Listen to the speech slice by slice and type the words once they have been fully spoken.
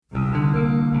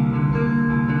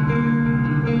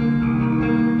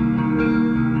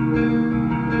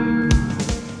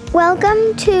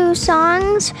Welcome to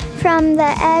Songs from the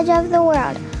Edge of the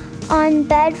World on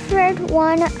Bedford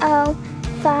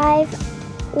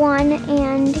 105.1,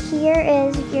 and here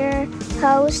is your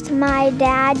host, my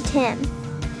dad, Tim.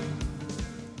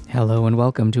 Hello and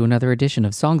welcome to another edition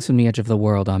of Songs from the Edge of the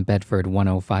World on Bedford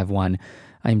 105.1.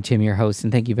 I'm Tim, your host,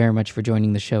 and thank you very much for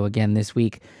joining the show again this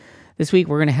week. This week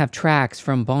we're going to have tracks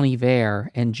from Bon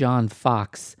Iver and John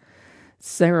Fox,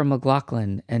 Sarah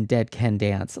McLachlan and Dead Can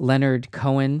Dance, Leonard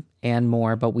Cohen, and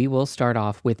more, but we will start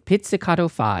off with Pizzicato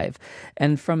 5.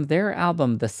 And from their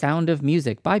album, The Sound of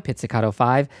Music by Pizzicato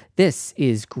 5, this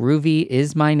is Groovy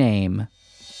Is My Name.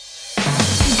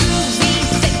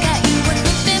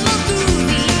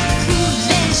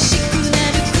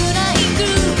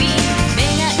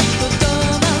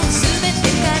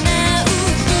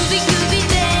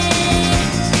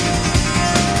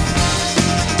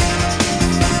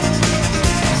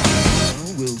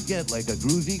 Like a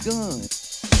groovy gun.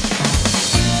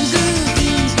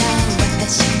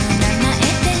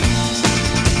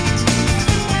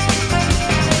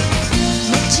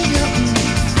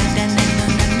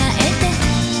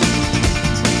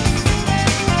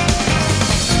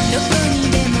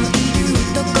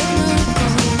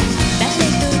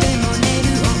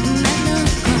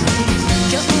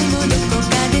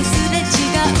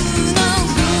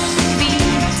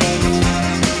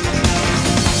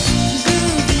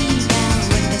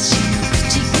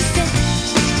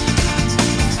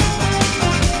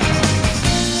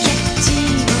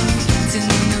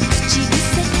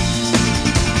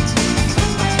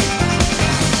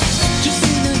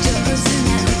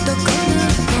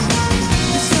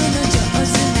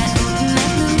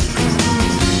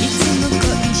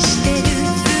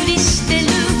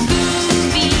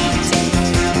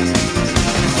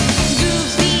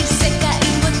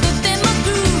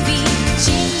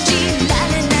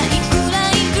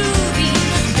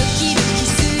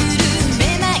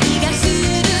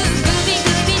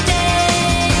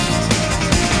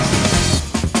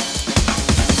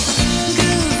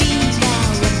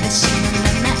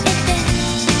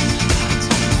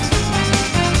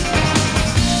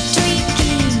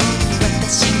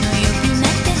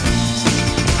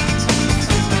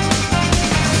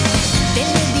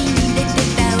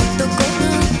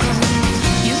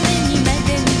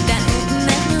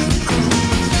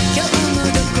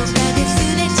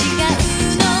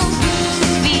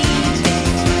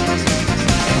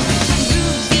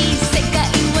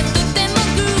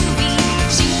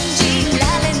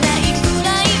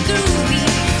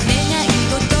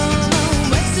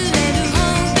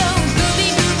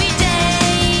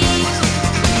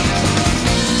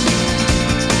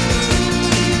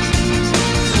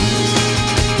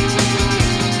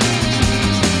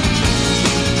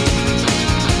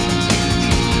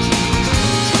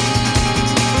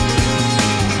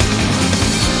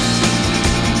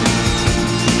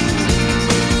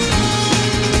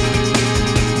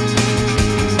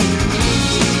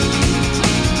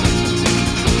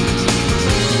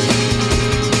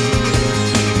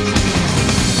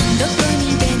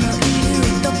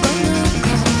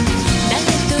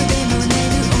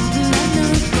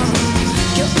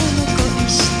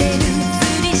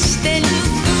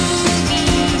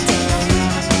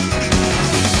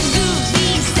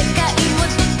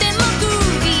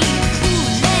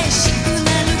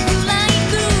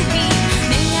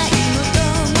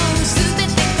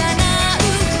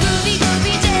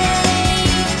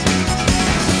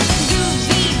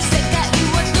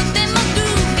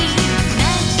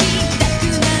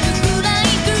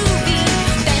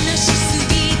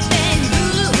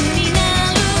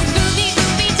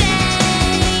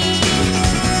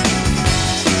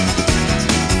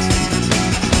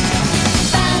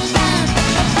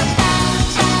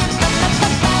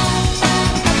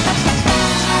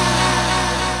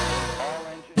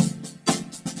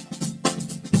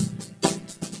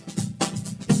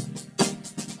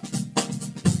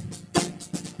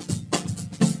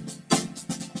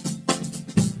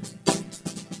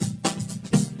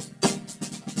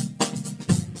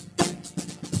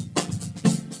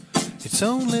 'It's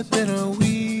only been a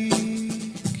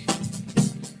week.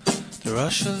 The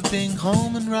rush of being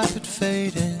home and rapid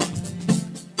fading,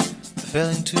 the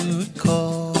failing to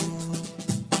recall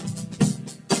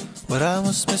what I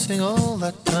was missing all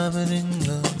that time in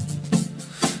England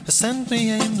has sent me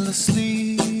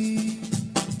aimlessly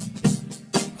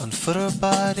on foot or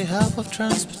by the help of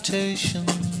transportation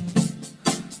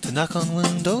to knock on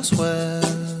windows where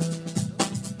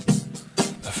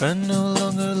my friend no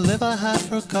longer live. I had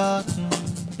forgotten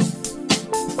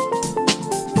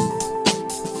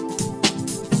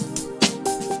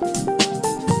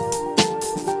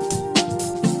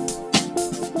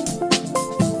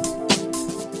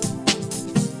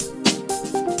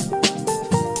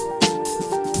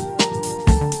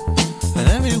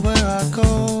I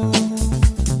go,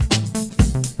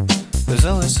 there's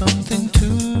always something to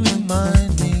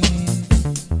remind me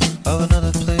of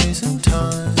another place and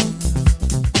time,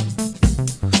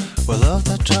 where love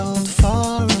that traveled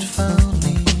far had found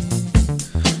me.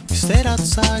 We stayed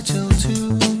outside till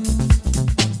 2,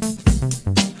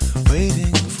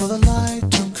 waiting for the light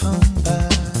to come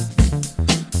back.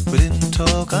 We didn't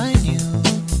talk, I knew,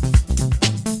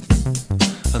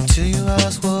 until you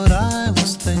asked what I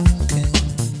was thinking.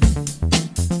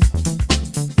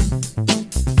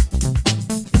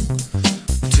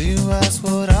 Until you asked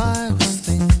what I was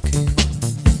thinking.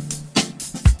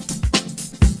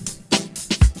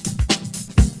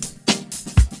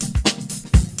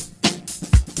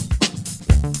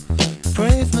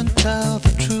 Brave men tell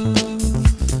the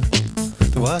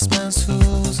truth. The wise man's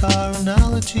tools are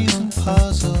analogies and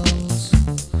puzzles.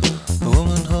 The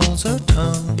woman holds her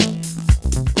tongue,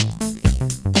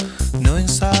 knowing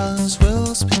silence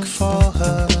will speak for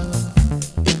her.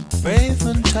 Brave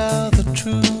men tell the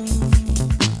truth.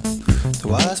 The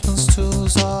wise man's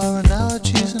tools are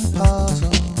analogies and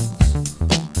puzzles.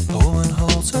 A woman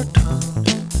holds her tongue,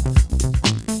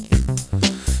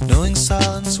 knowing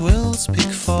silence will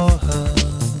speak for her.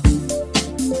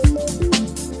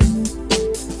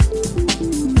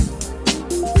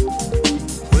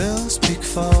 Will speak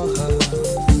for her.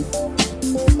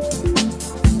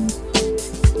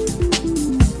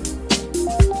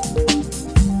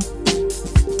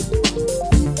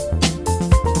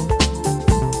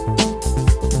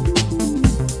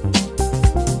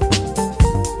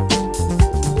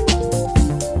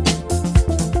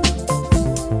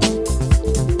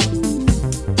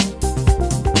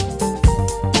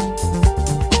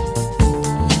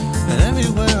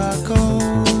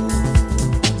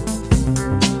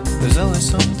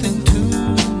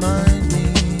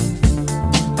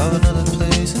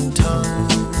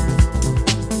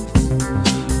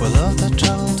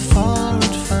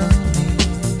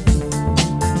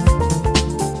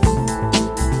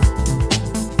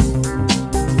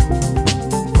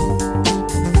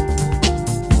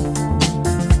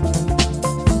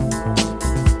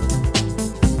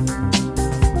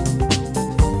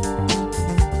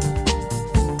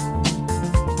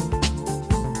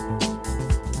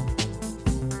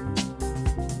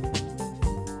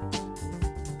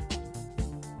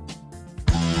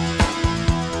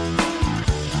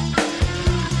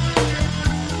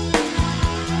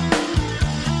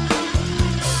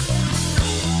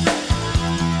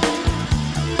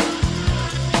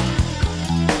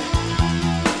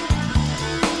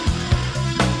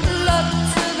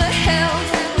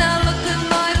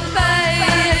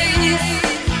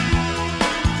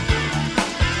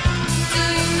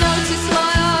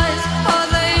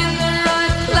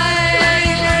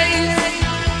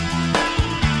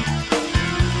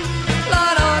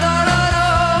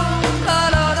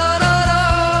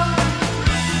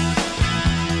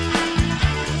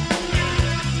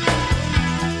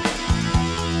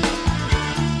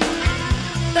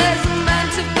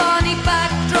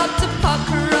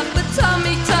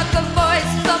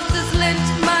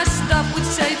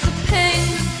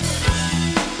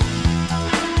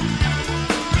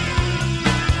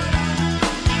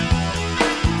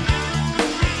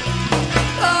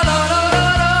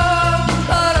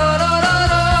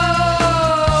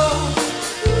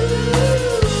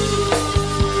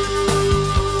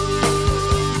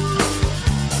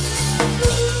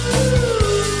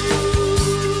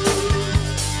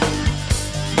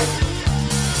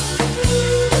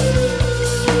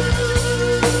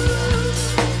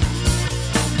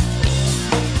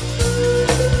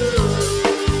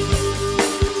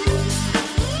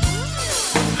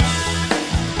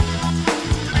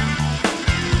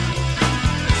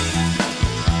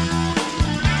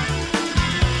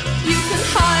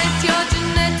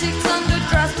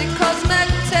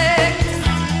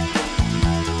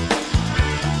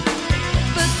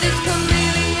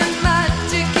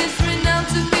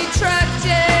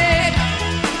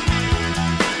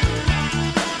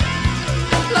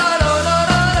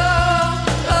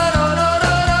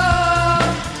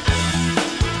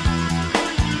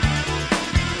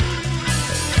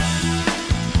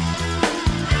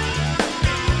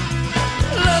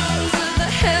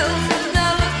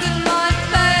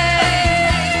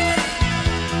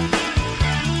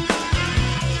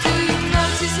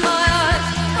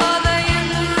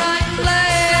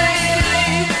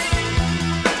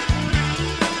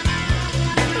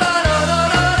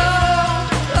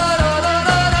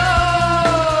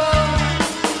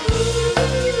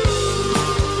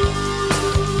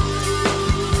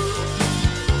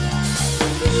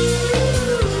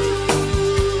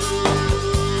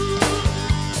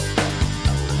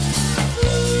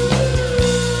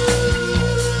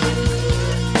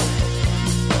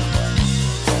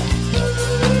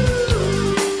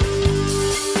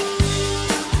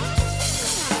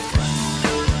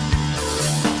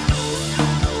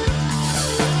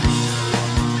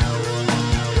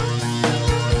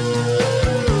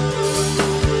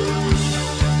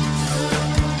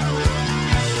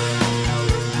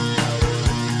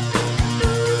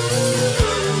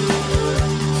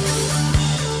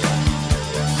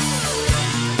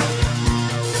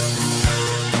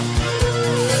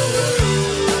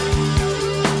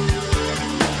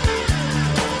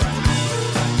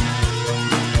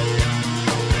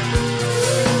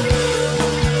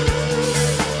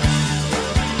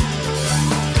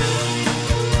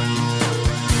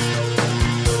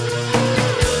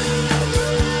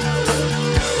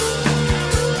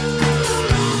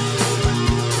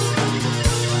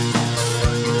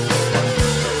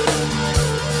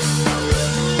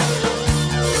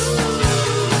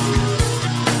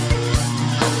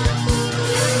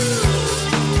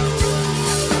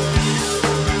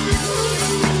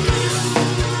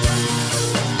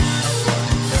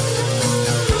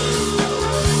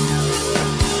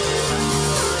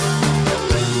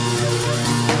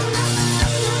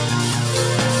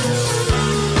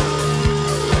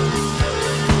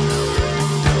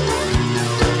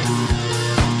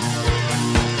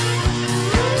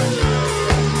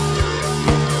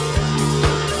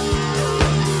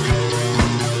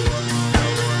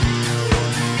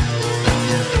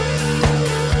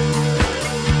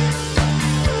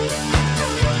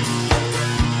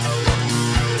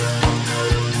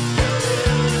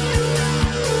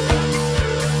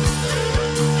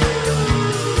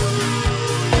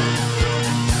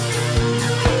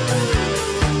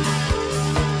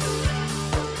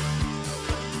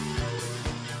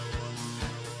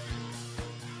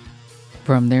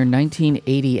 From their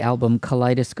 1980 album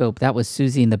Kaleidoscope, that was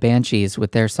Susie and the Banshees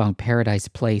with their song Paradise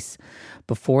Place.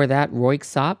 Before that,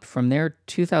 Royksop from their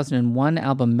 2001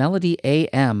 album Melody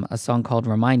AM, a song called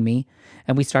Remind Me.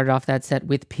 And we started off that set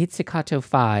with Pizzicato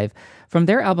 5 from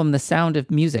their album The Sound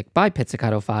of Music by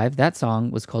Pizzicato 5. That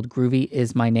song was called Groovy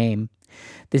Is My Name.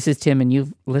 This is Tim, and you're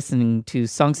listening to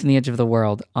Songs from the Edge of the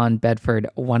World on Bedford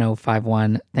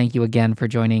 1051. Thank you again for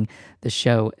joining the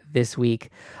show this week.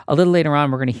 A little later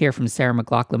on, we're going to hear from Sarah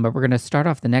McLachlan, but we're going to start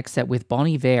off the next set with Bon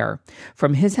Iver.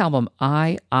 From his album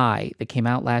I that came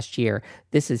out last year,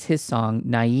 this is his song,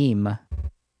 Naïm.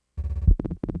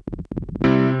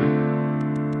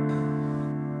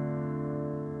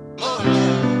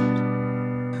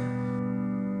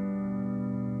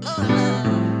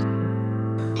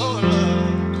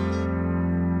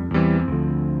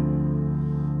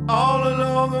 All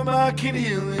along I can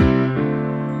heal it.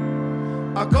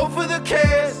 I go for the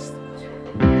cast.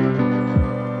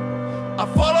 I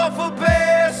fall off a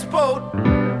bass boat.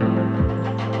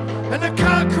 And the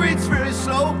concrete's very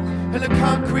slow. And the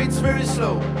concrete's very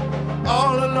slow.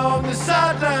 All along the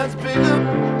sidelines, bigger.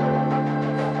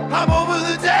 I'm over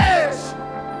the dash.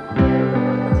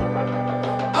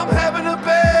 I'm having a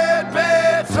bad,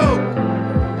 bad soak.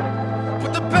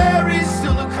 But the berries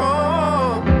still are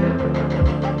calm.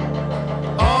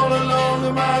 All along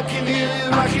the I can hear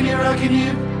you, I can hear, I can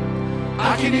hear.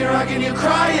 I can hear, I can hear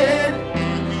crying.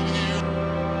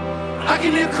 I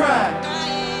can hear cry.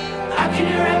 I can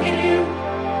hear, I can hear.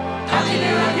 I can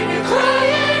hear, I can hear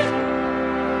crying.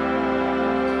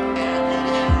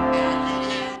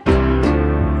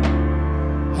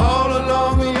 All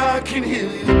along me I can hear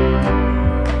you.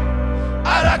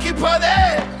 I'd occupy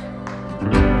that.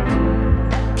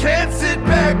 Can't sit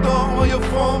back long while you're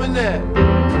forming that.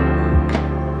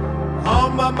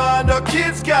 On my mind our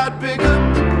kids got bigger.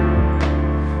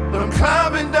 But I'm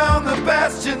climbing down the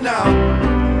bastion now.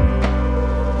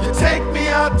 You take me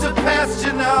out to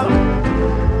pasture now.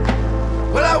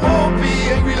 Well, I won't be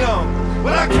angry long.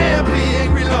 Well, I can't be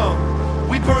angry long.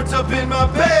 We burnt up in my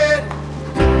bed,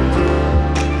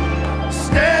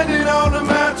 standing on the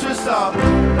mattress up.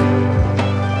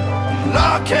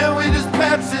 Lord, can't we just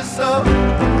patch this up?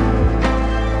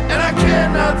 And I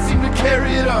cannot seem to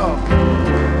carry it all.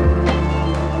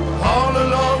 All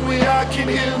along me, I can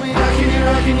hear me. I can hear,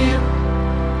 I can hear.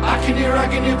 I can hear, I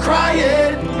can hear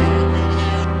crying.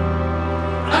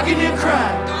 I can hear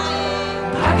cry.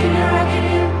 I can hear, I can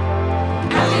hear.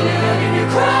 I can hear, I can hear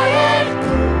crying.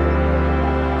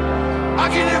 I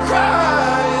can hear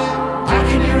crying. I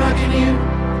can hear, I can hear.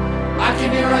 I can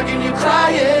hear, I can hear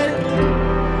crying.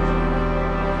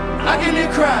 I can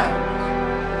hear cry.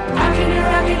 I can hear,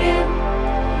 I can hear.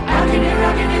 I can hear,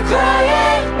 I can hear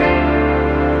crying.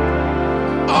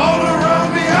 All around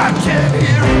me I can't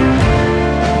hear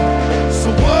it. So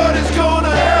what is gonna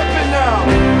happen now?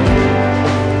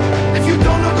 If you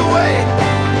don't look away,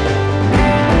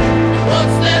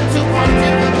 what's there to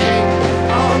pontificate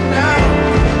on now?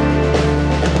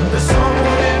 There's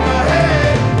someone in my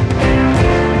head.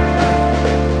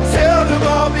 Tell them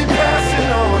I'll be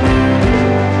passing on.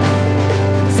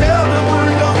 Tell them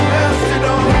we're long lasted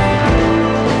on.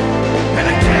 And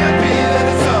it can't be that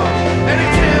it's all. And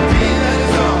it can't be that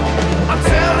it's all. I'm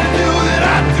telling you that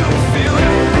I do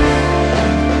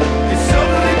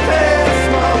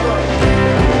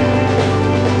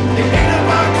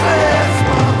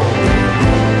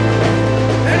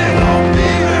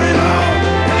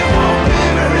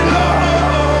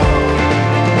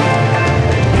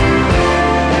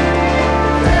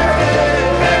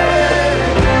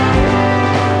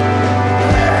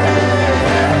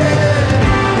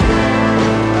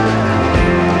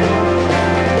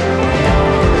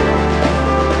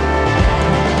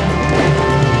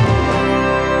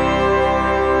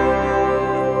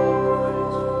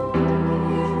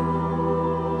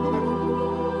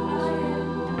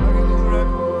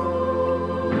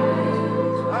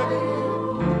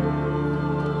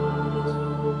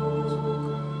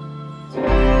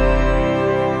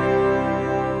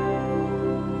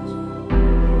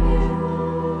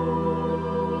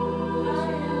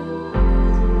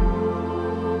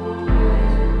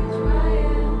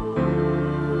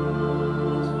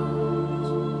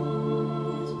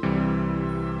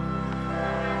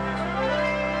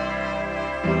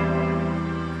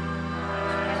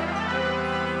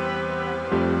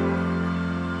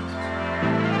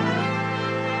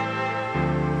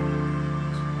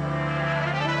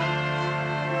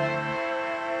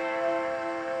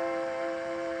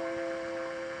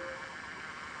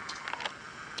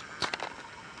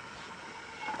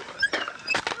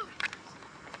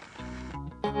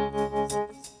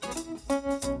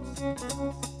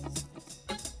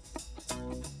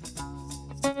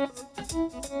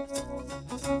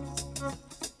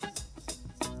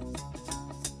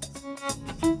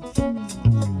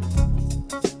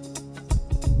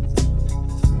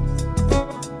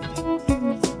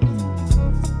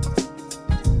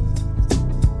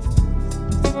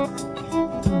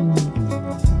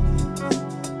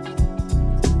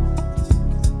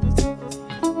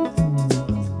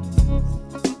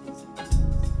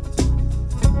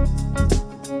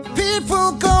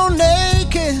People go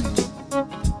naked,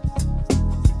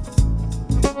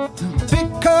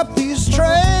 pick up these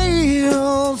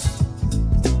trails.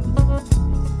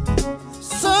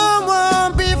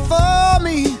 Someone before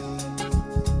me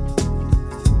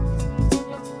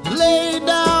laid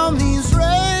down these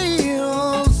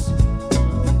rails.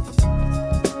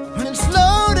 When it's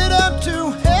loaded up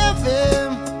to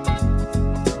heaven,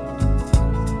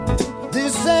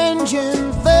 this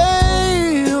engine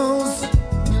fails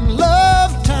in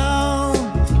Love Town.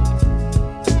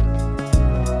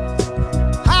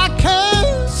 I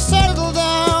can't settle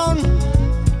down.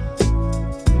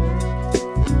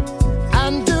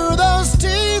 And do those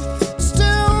teeth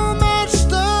still match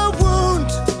the wound?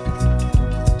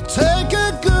 Take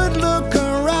a good look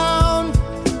around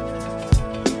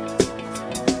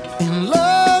in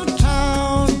Love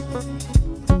Town.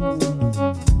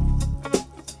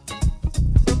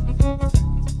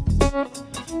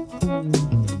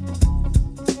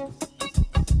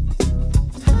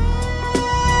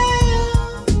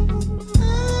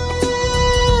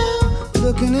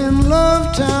 Looking in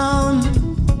Love Town.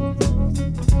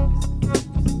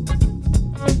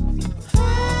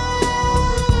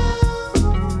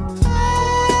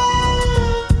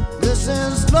 This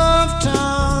is Love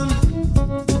Town.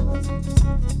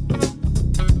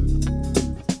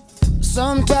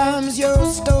 Sometimes you're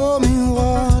stormy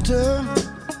water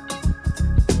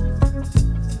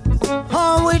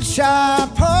on which I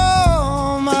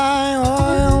pour my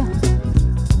oil.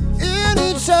 In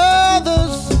each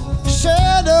other's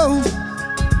shadow,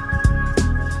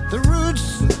 the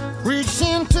roots reach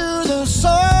into the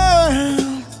soil.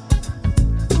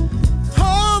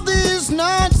 Hold these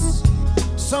knots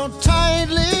so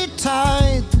tightly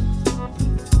tied,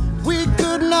 we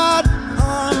could not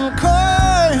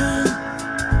uncoil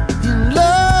in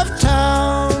Love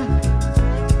Town.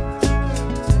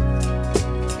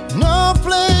 No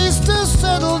place to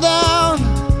settle down.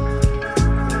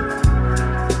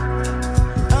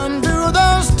 And do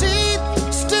those teeth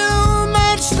still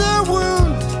match the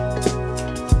wound?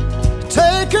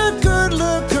 Take a good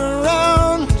look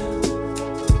around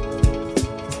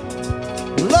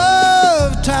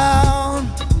Love Town.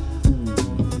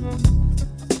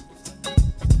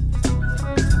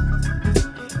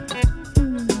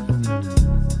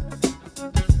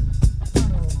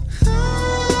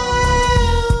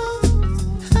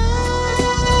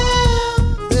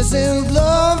 This is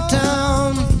Love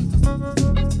Town.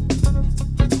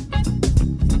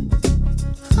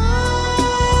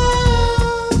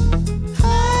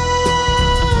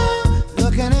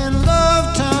 Looking in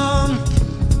Love Town.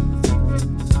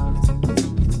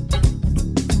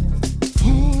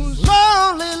 Whose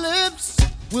lonely lips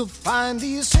will find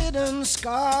these hidden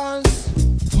scars?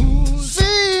 Who's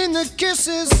seen the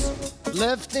kisses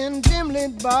left in dim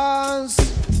lit bars?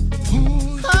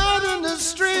 Who's out in the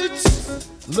streets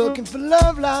looking for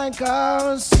love like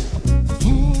ours?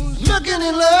 Who's looking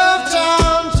in Love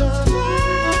Town?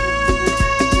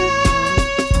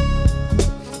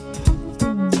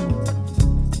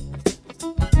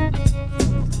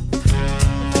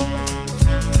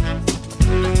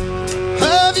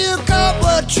 Have you got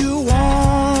what you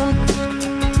want?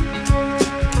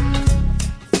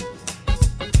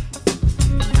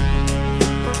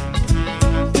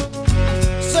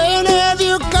 Saying, have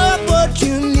you got what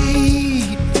you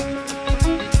need?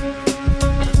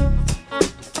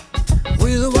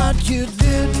 With what you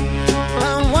did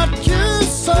and what you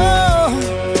saw,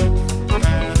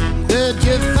 did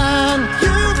you find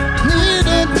you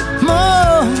needed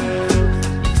more?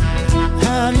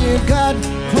 Have you got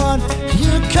what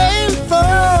you came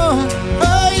for?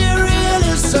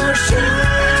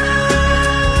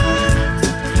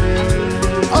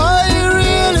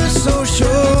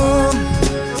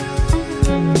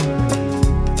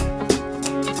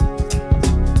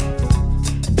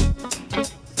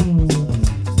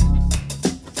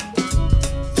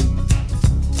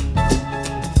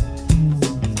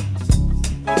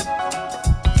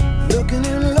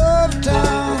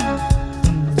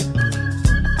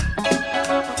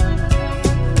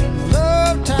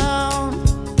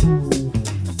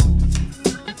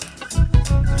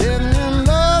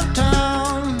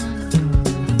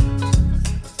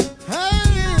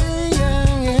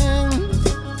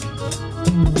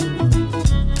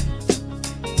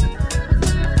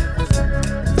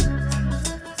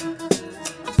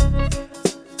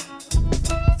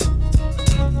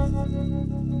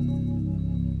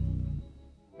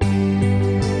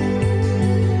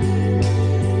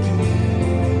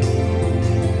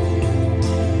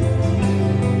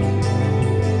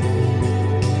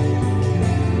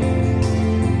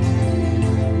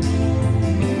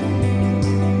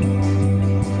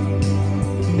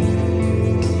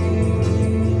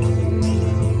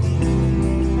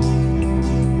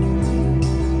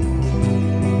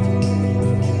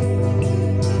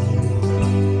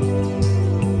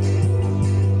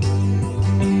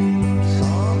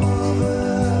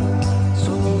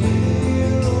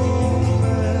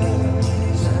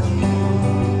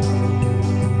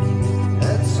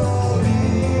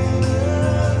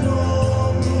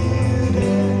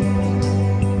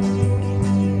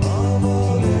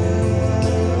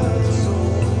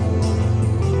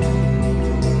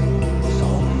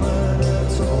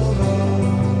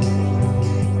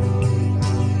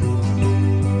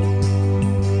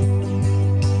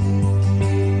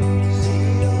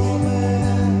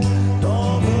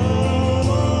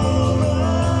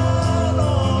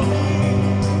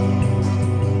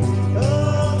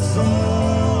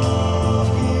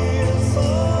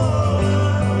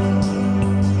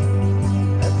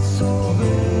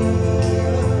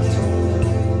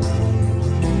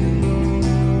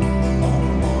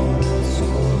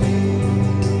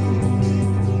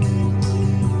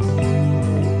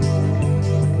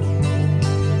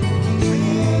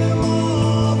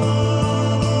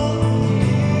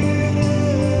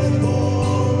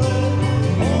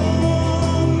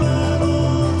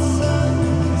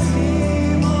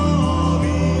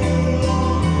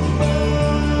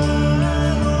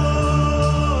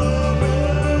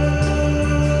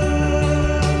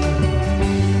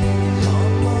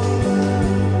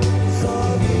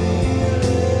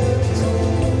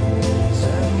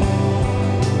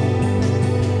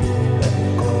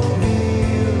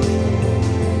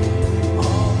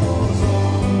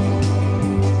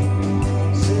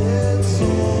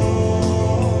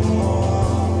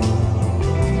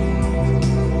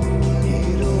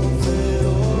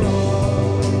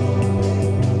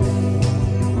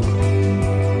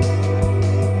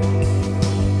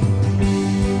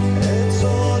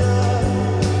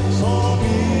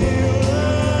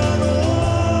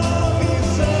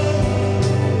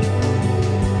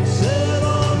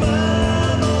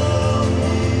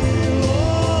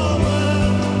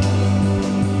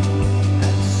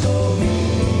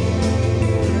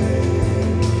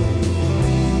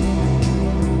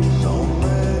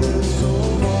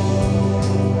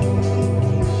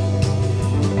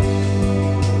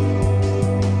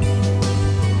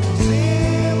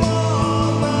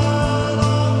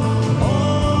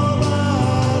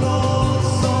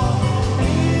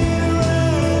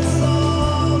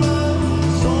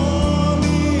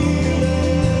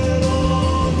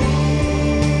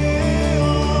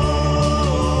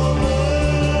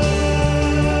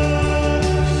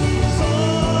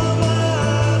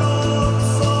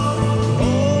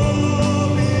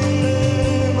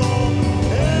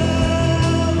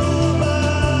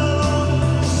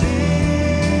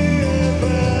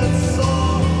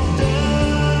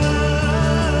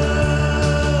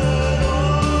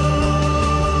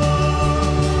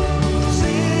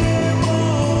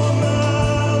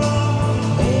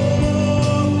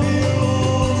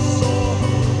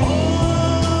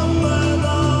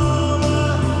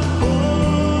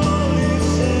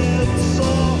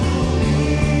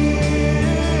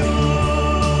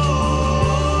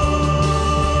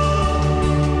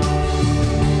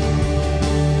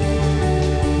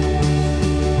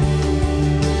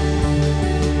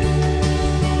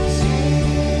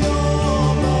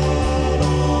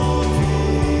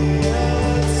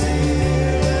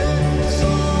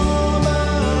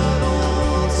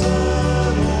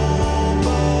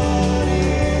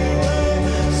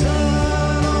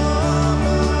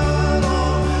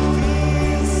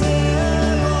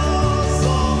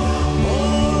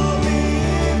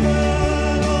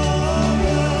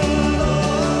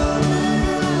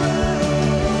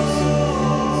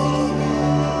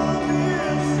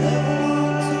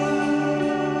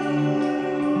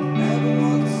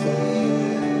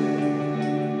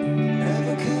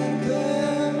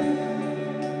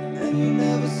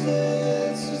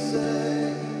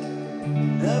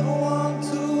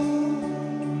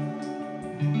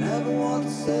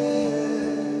 once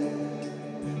said,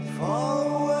 far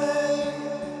away,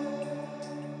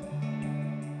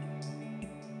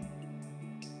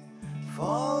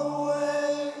 far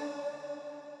away.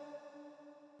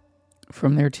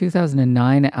 From their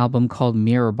 2009 album called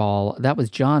Mirrorball, that was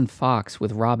John Fox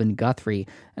with Robin Guthrie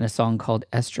and a song called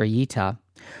Estrellita.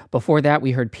 Before that,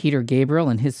 we heard Peter Gabriel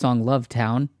and his song Love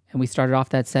Town, and we started off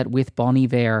that set with Bon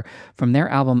Iver from their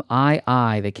album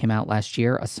I that came out last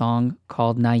year, a song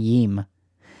called Naïm.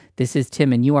 This is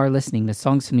Tim, and you are listening to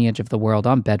Songs from the Edge of the World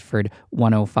on Bedford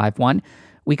 1051.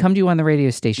 We come to you on the radio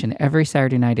station every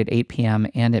Saturday night at 8 p.m.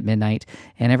 and at midnight,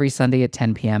 and every Sunday at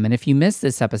 10 p.m. And if you missed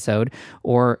this episode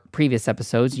or previous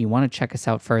episodes, you want to check us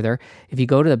out further, if you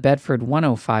go to the Bedford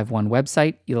 1051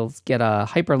 website, you'll get a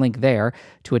hyperlink there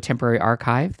to a temporary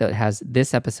archive that has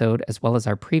this episode as well as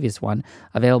our previous one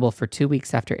available for 2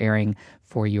 weeks after airing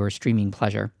for your streaming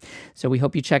pleasure. So we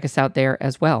hope you check us out there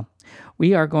as well.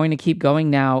 We are going to keep going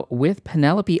now with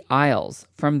Penelope Isles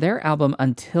from their album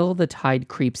Until the Tide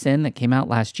Creeps In that came out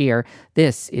last year.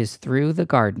 This is Through the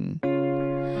Garden.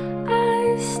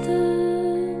 I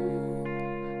stood,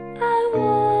 I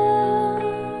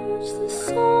watched the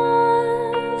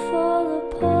sun fall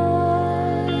apart.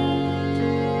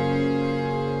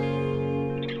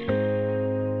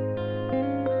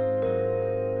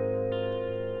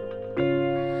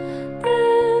 The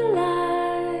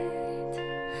light,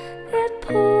 it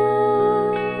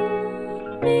pulled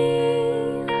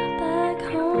me back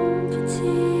home for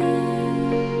tea.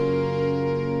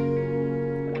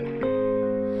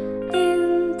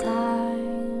 In time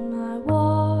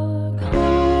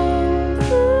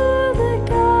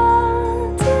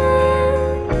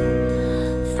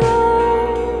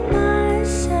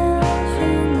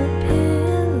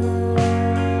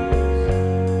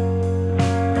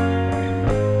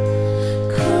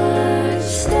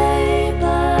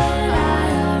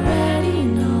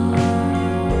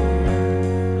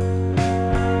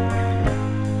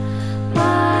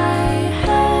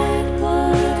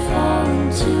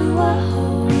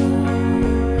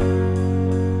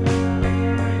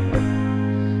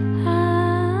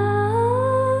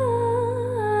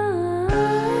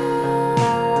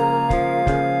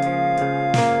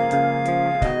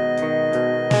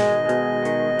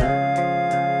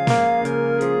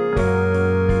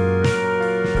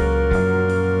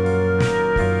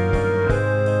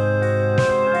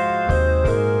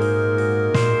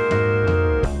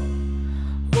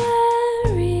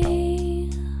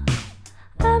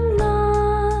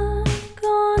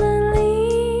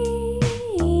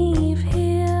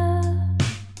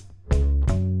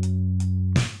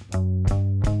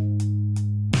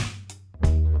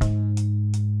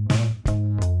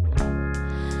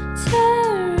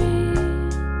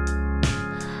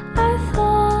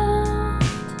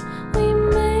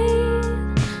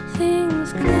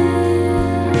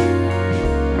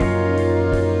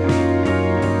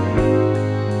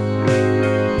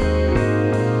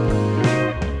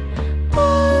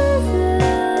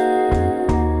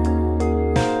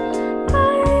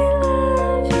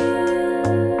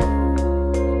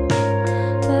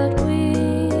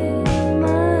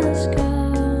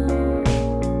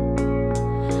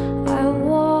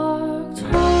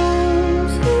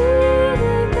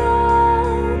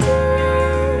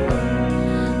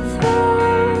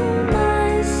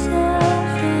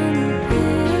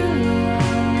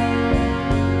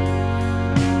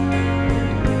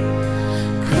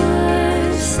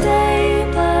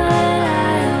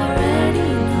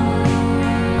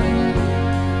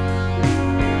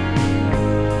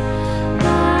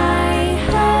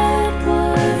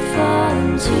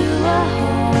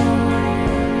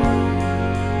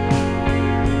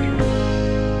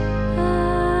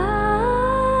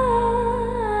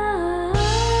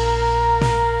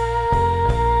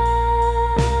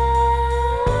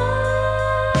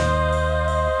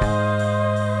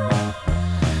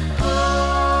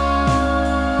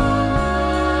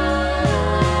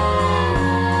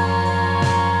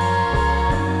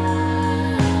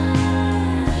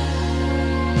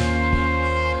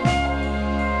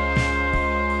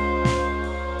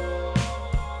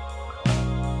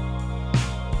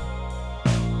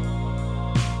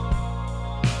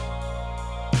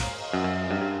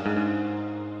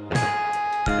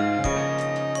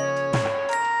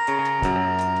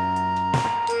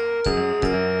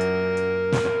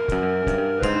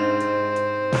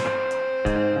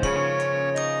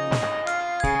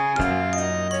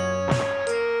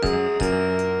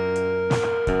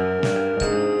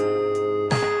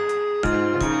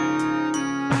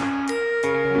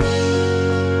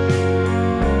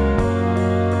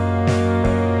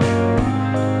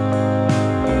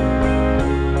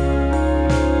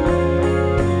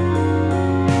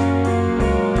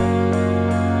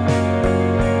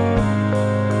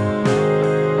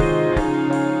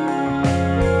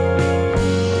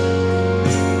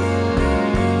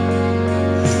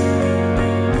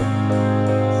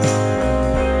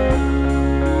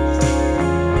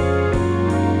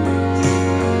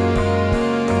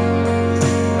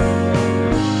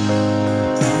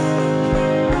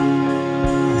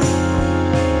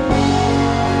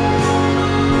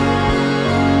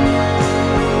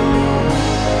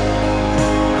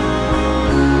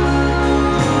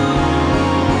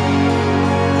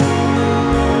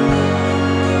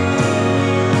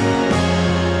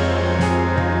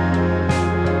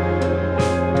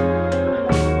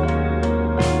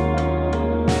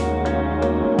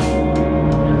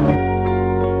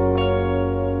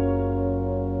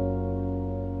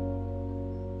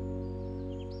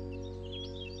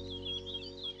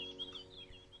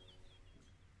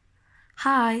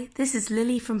Hi, this is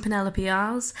Lily from Penelope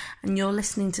Isles, and you're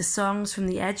listening to Songs from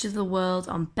the Edge of the World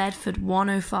on Bedford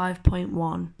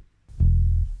 105.1.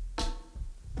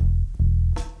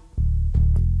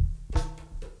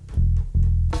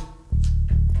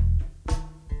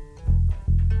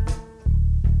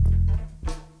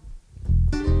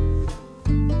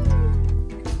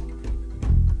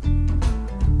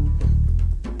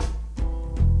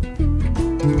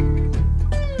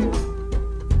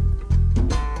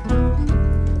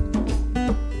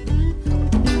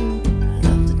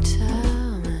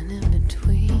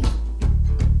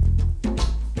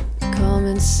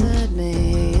 Inside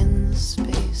me in the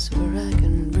space where I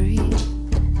can breathe.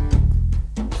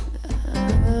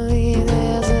 I believe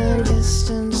there's a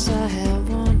distance I have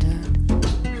wandered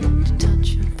to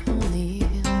touch upon the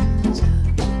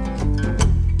inside.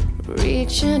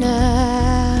 Reaching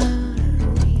out,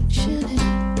 reaching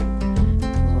in,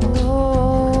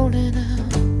 holding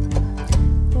out,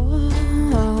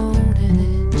 holding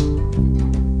it.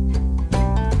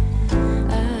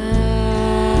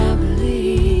 I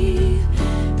believe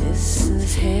this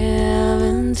is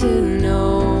heaven to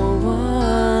no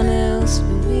one else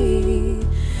but me,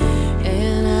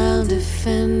 and I'll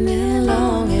defend it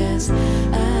long as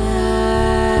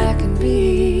I can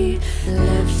be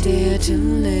left here to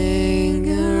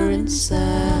linger in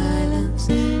silence.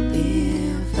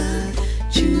 If I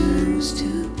choose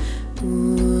to,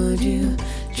 would you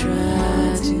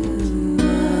try to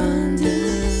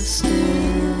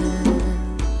understand?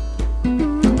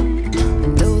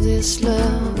 Though this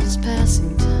love is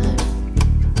passing time,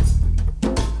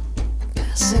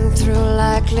 passing through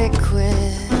like liquid,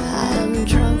 I am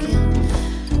drunk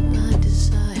in my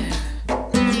desire.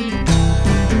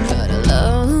 But I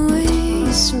love the way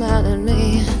you smile at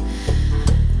me,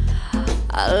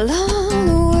 I love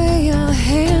the way your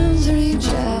hands reach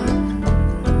out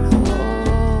and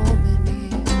hold me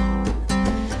near.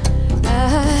 I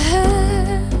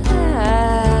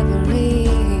believe,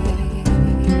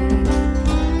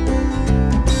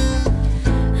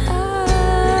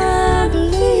 I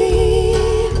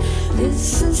believe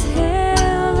this is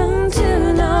heaven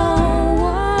to no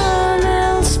one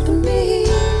else but me,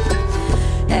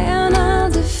 and I'll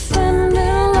defend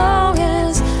it long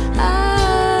as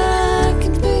I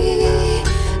can be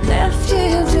left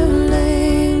here to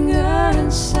linger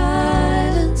in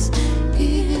silence.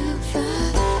 If I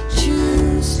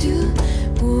choose to,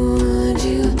 would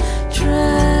you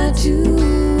try to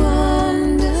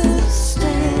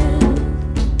understand?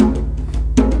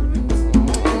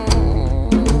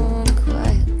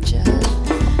 Quiet child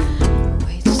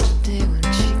waits the day when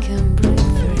she can break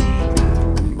free.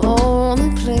 The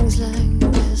moment clings like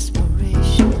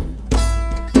desperation.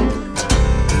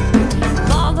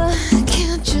 Mother,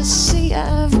 can't you see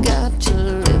I've got to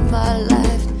live my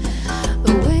life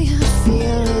the way I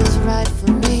feel is right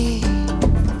for me?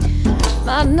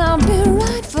 Might not be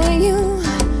right for you,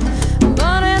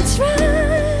 but it's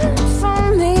right for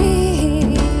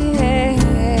me.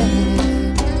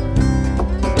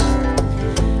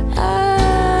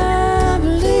 I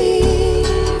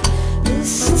believe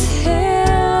this is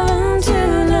heaven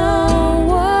to no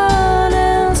one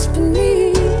else but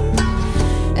me,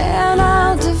 and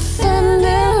I'll defend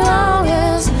it long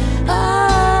as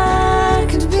I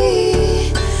could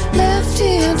be left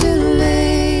here to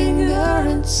linger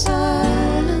in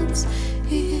silence.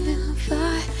 If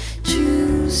I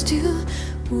choose to,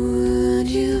 would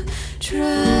you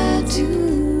try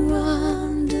to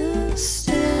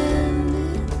understand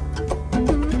it?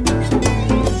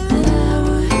 I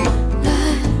would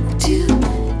like to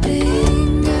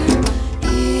linger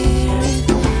here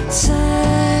in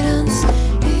silence.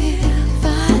 If I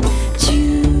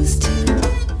choose to,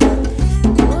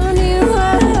 would you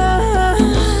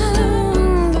understand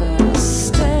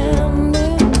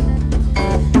it?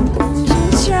 Would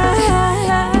you try?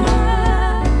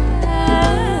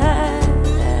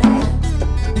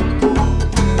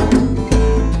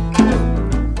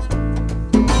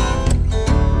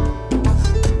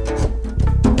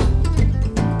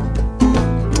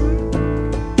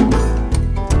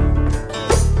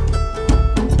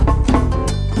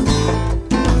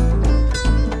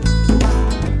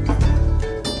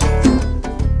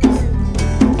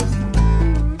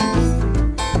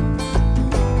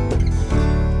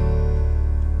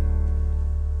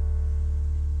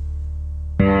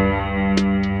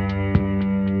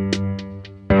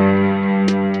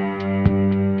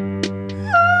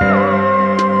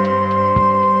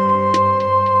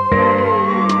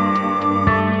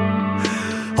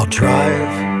 I'll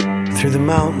drive through the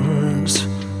mountains,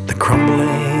 the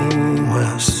crumbling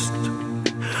west.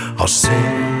 I'll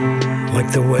sing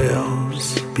like the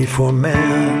whales before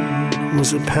man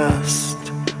was a pest.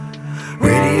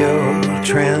 Radio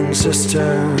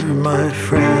transistor, my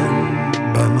friend,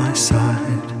 by my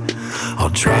side. I'll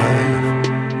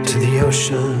drive to the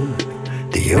ocean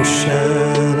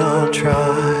I'll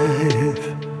drive.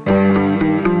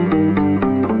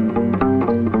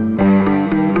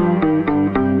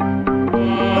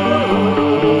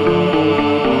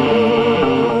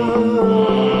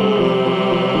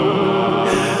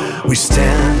 We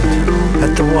stand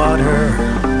at the water,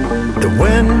 the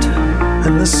wind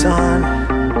and the sun,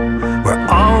 where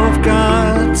all of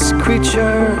God's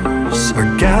creatures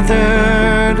are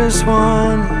gathered as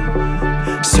one.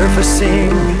 Surfacing,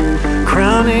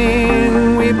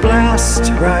 crowning, we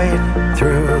blast right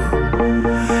through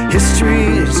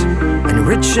histories and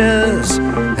riches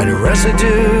and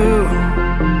residue.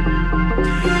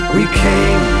 We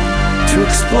came to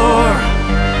explore.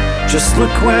 Just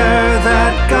look where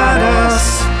that got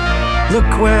us.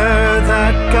 Look where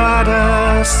that got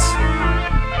us.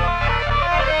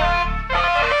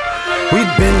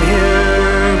 We'd been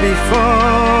here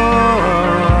before.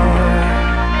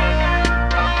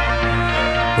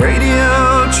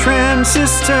 Radio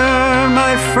transistor,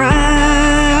 my friend.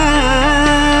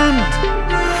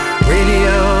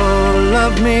 Radio,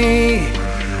 love me.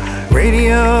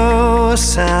 Radio,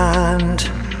 sand.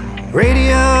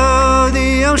 Radio,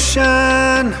 the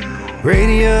ocean.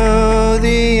 Radio,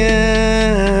 the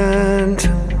end.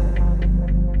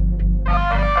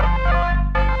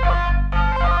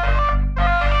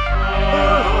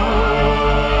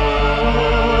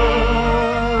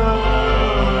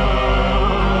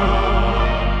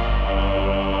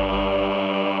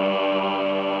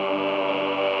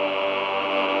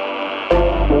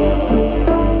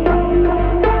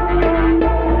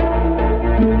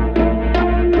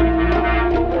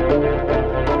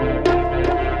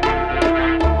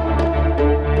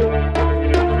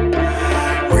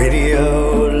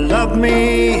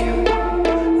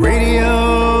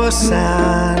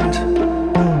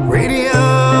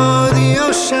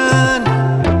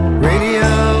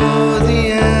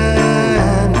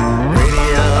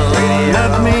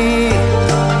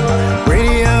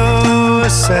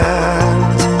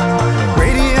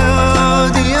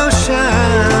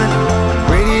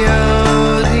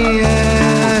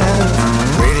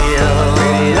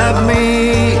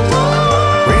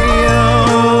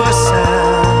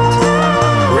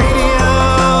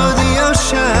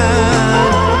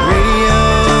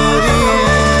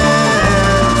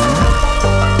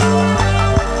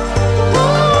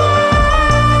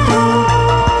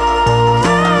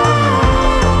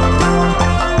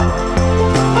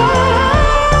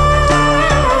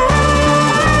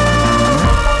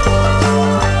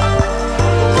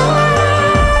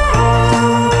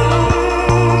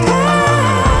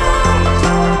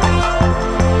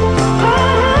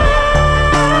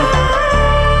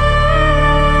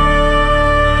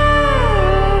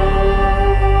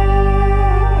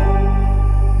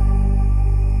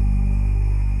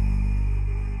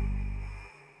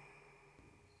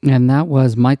 And that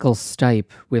was Michael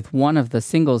Stipe with one of the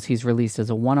singles he's released as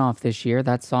a one-off this year.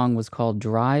 That song was called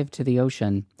Drive to the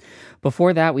Ocean.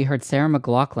 Before that, we heard Sarah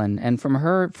McLachlan, and from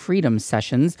her Freedom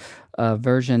Sessions, a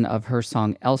version of her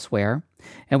song Elsewhere.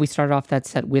 And we started off that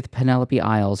set with Penelope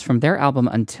Isles from their album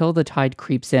Until the Tide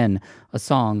Creeps In, a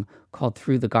song called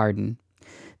Through the Garden.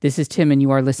 This is Tim, and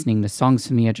you are listening to Songs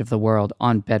from the Edge of the World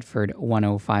on Bedford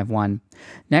 1051.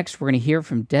 Next, we're going to hear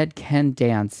from Dead Can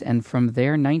Dance, and from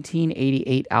their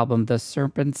 1988 album, The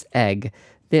Serpent's Egg,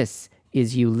 this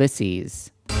is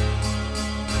Ulysses.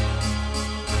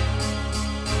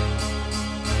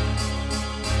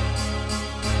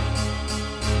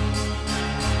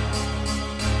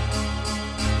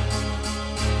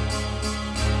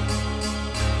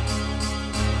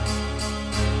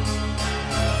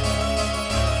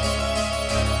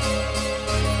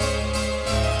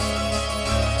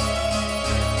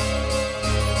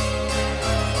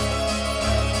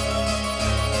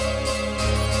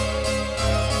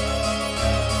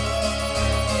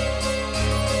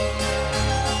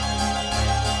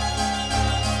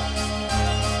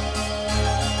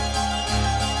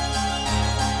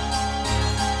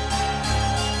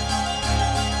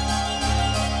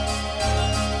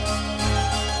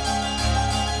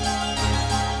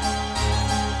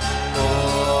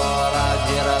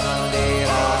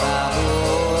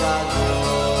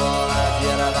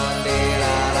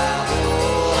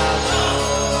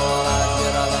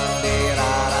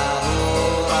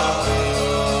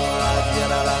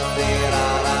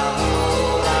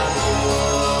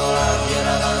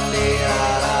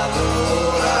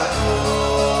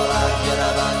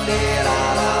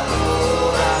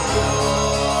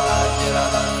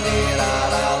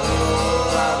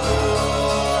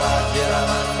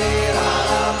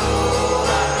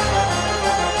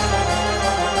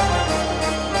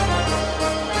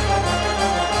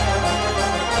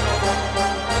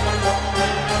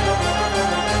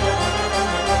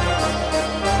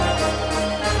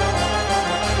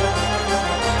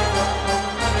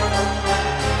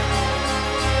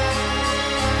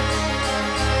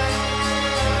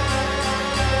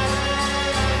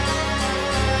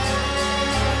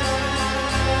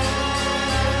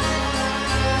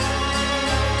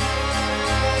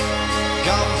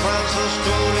 Francis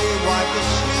truly wipe the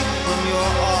sleep from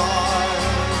your eyes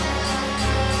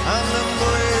and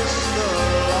embrace the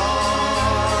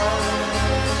light.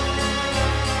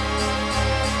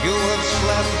 You have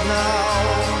slept now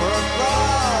for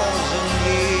 1,000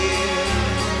 years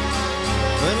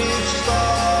beneath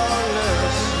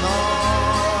starless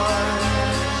nights,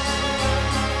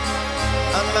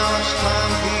 and now it's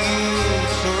time for you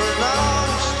to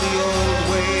renounce the old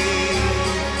ways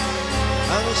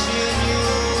and see a new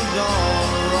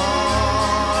dawn rise.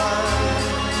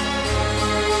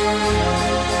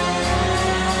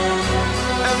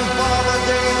 And former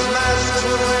days masks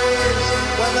were raised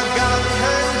when the gun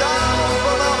came down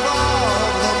from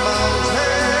above the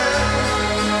mountain,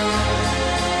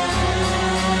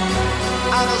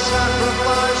 and a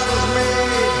sacrifice was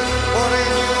made, for they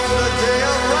knew the day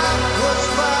of wrath was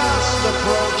fast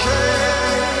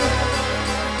approaching.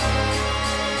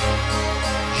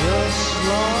 Just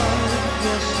like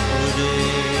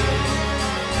yesterday,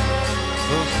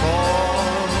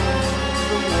 before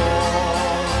the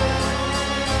war,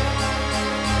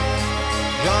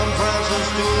 John Francis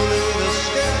Dooley, the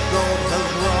scapegoat, has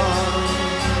run.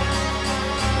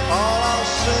 All our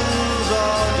sins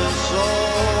are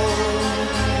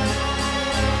dissolved,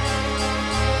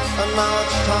 and now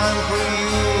it's time for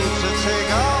you to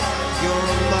take off your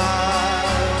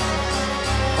mask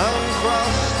and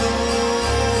cross the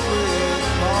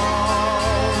Rubicon.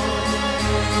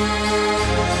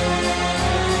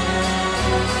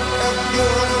 If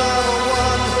you're another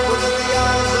one within the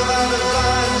eyes of our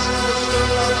designs, but still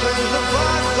not change the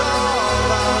fact of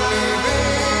our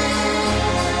leaving.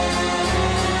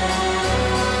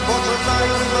 For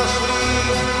tonight we must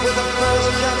leave with the first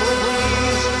gentle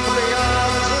breeze of the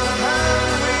arms of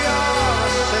hand we are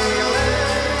sailing.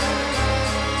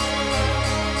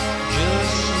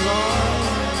 Just like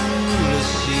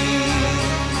Ulysses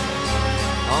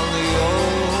on the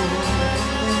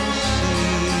open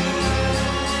sea,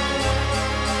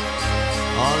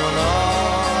 on an odyssey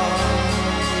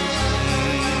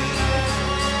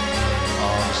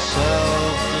of self-discovery.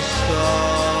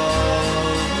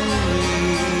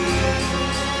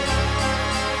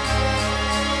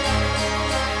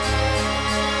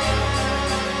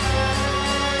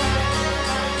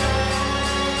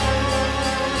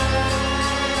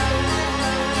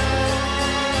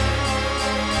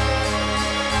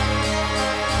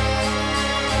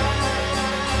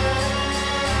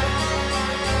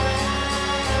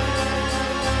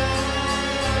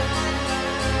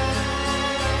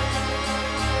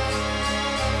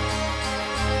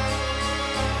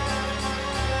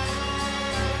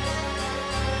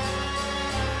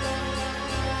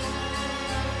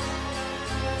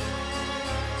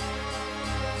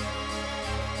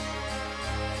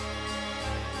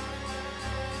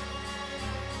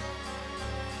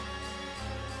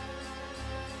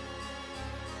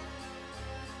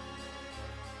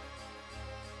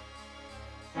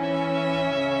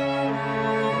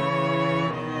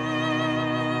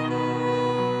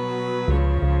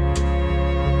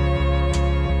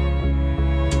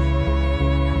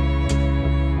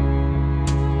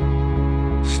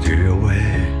 Steer away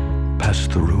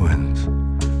past the ruins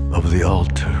of the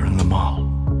altar and the mall.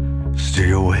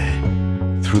 Steer away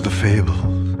through the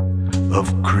fables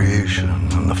of creation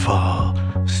and the fall.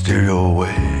 Steer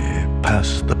away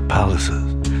past the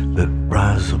palaces that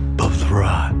rise above the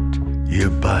rot, year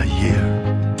by year,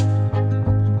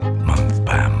 month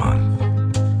by month,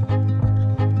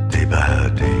 day by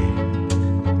day,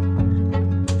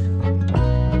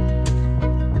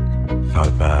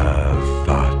 thought by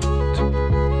thought.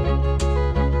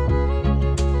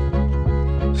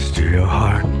 Steer your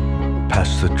heart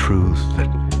past the truth that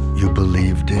you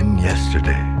believed in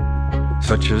yesterday,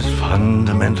 such as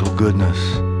fundamental goodness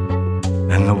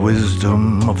and the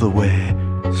wisdom of the way.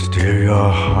 Steer your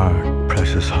heart,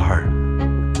 precious heart,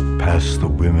 past the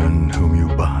women whom you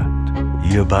bought,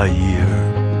 year by year,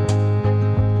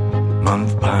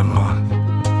 month by month,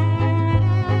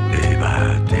 day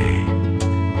by day,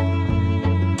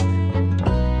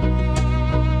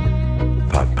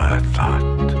 thought by thought.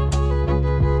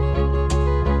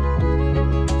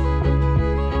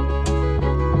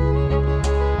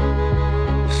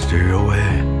 Steer your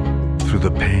way through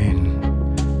the pain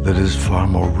that is far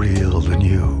more real than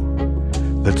you,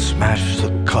 that smashed the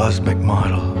cosmic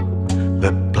model,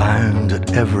 that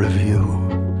blinded every view.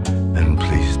 And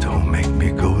please don't make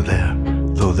me go there,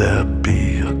 though there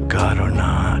be a God or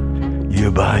not, year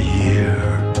by year,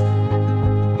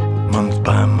 month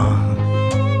by month,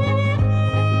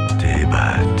 day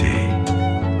by day,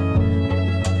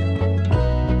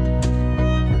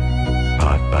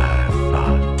 thought by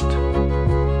thought.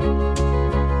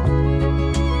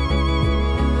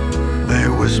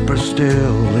 whisper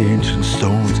still, the ancient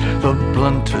stones, the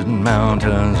blunted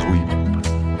mountains weep.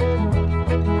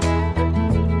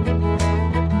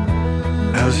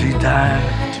 As he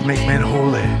died to make men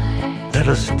holy, let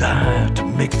us die to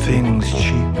make things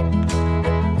cheap.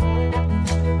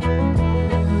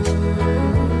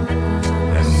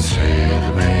 And say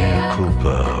the mea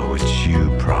culpa, which you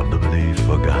probably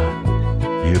forgot,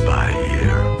 year by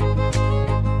year,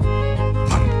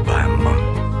 month by month,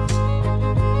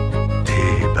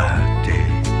 day by day,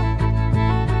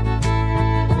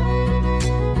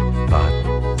 thought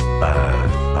by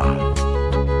thought.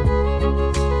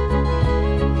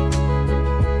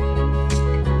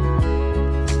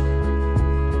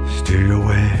 Steer your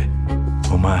way,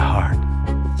 oh my heart,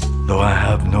 though I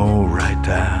have no right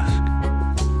to ask,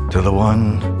 to the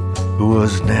one who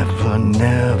was never,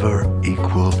 never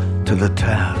equal to the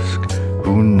task,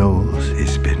 who knows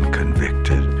he's been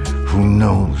convicted, who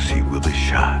knows he will be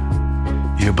shot,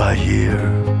 year by year,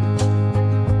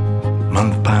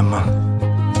 month by month,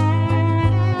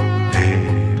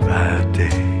 day by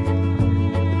day,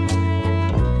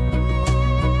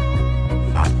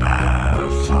 thought by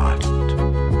thought.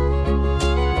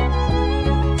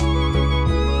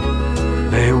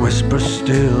 They whisper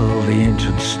still, the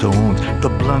ancient stones, the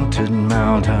blunted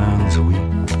mountains weep.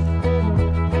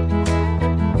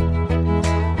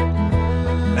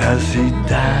 As he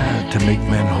died to make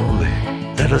men holy,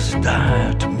 let us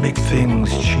die to make things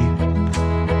cheap.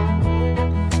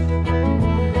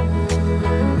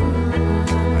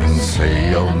 And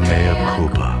say your mea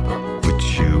culpa, which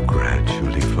you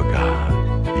gradually forgot,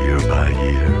 year by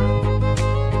year,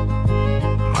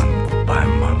 month by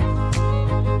month,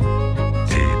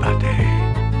 day by day,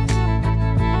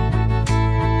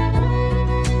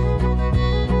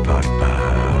 thought by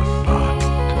thought.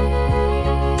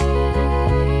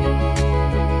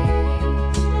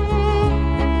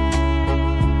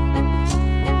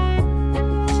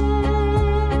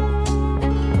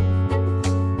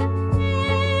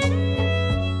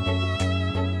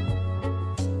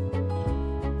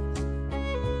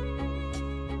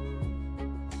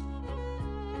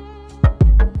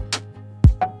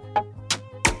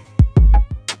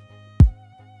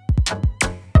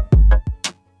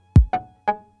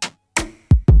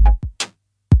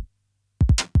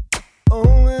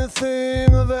 Only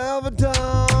thing I've ever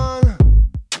done.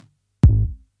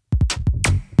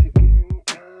 Ticking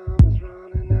time is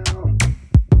running out.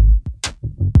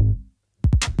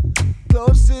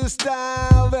 Closest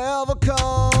I've ever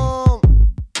come.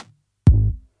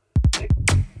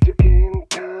 Ticking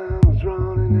time is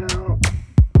running out.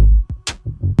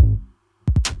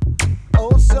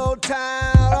 Oh, so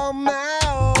tired on my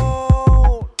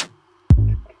own.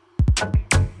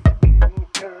 Ticking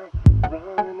time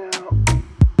running out.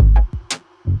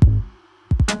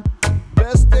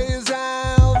 Best days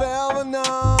I've ever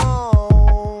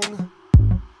known.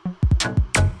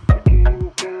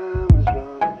 Ticking time is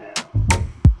running out.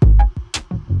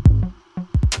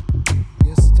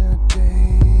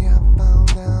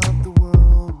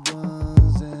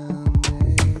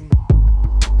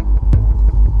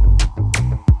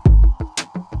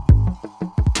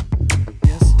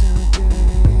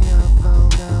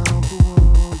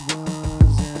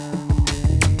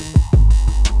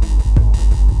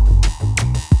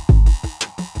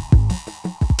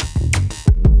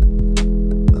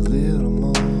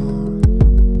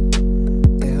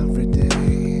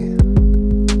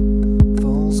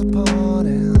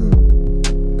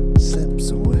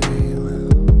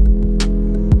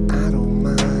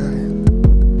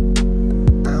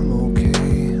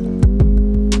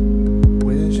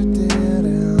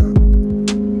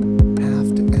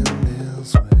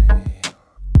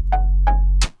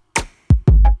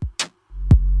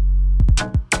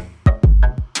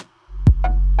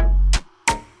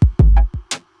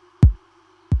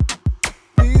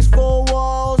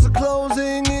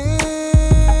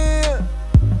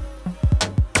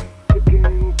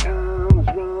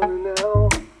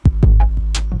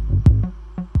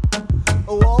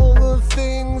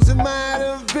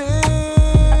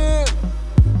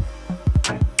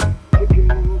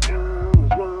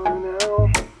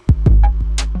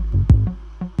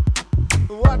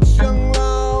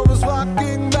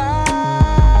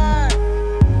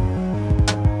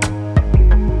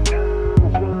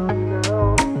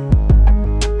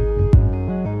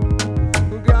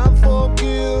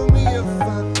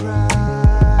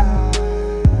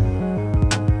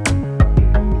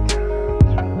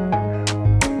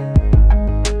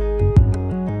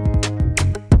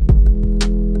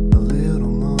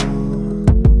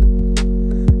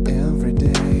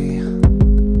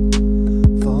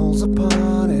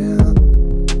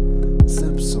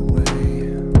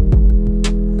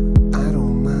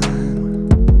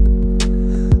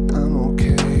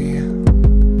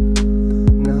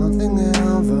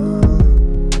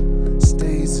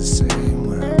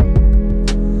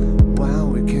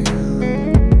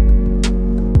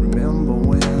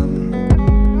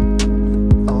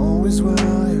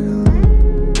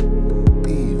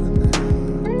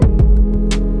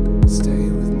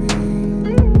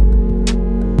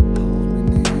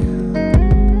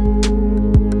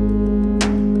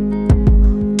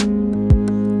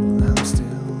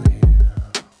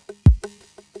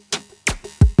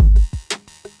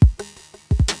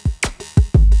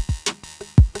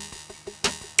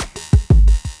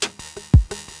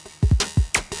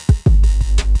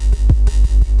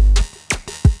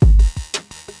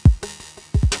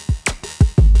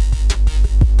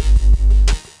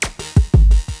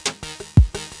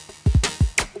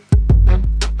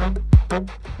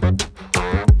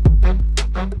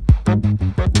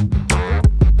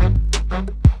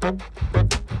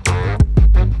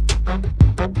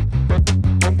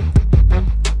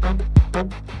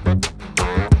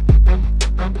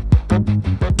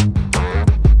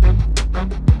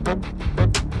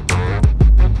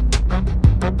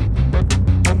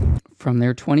 from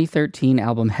their 2013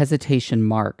 album Hesitation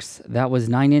Marks. That was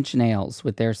 9 Inch Nails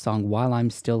with their song While I'm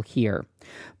Still Here.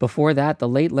 Before that, the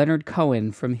late Leonard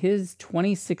Cohen from his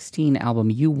 2016 album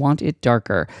You Want It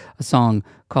Darker, a song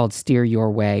called Steer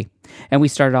Your Way. And we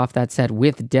started off that set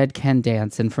with Dead Can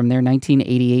Dance, and from their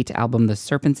 1988 album The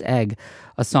Serpent's Egg,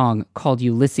 a song called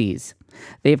Ulysses.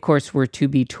 They, of course, were to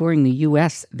be touring the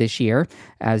U.S. this year.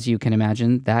 As you can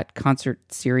imagine, that concert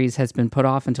series has been put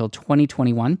off until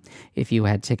 2021. If you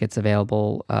had tickets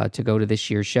available to go to this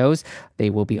year's shows, they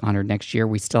will be honored next year.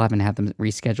 We still haven't had them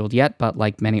rescheduled yet, but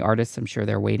like many artists, I'm sure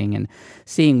they're waiting and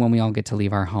seeing when we all get to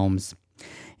leave our homes.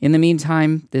 In the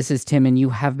meantime, this is Tim, and you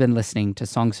have been listening to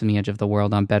Songs from the Edge of the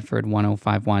World on Bedford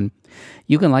 1051.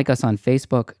 You can like us on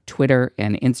Facebook, Twitter,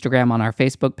 and Instagram on our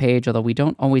Facebook page, although we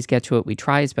don't always get to it. We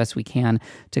try as best we can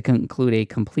to include a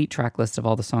complete track list of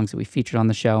all the songs that we featured on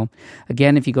the show.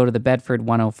 Again, if you go to the Bedford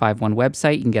 1051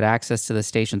 website, you can get access to the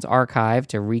station's archive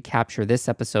to recapture this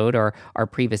episode or our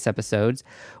previous episodes.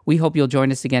 We hope you'll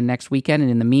join us again next weekend,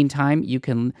 and in the meantime, you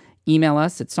can email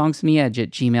us at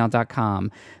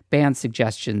songsfromtheedge@gmail.com. Band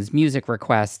suggestions, music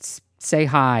requests, say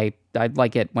hi. I'd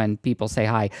like it when people say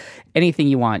hi. Anything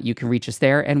you want, you can reach us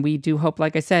there. And we do hope,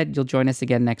 like I said, you'll join us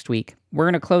again next week. We're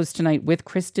going to close tonight with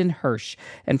Kristen Hirsch,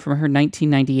 and from her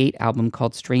 1998 album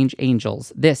called Strange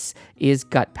Angels, this is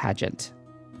Gut Pageant.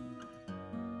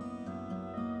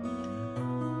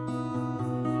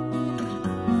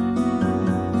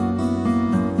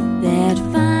 That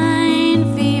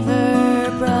fine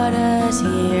fever brought us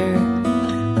here,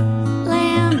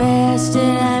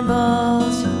 lambasted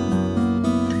eyeballs.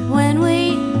 When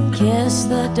we kiss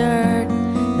the dirt,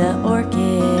 the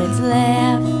orchids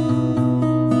laugh.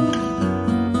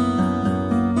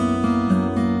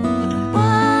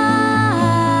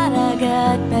 What a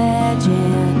gut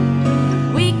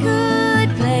pageant, we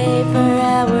could play for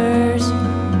hours.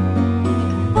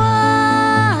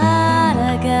 What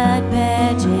a gut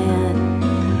pageant,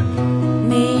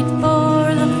 meet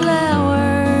for the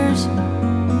flowers.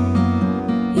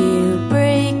 You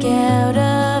break out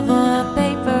of a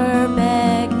paper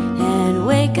bag and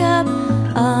wake up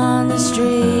on the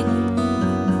street.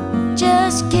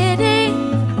 Just kidding,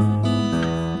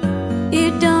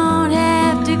 you don't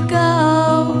have to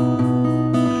go.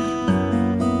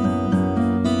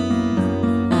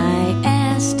 I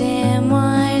asked him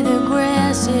why the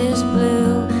grass is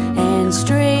blue and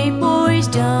straight boys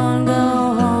don't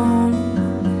go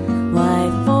home. Why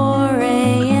 4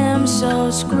 a.m.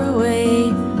 so screwed?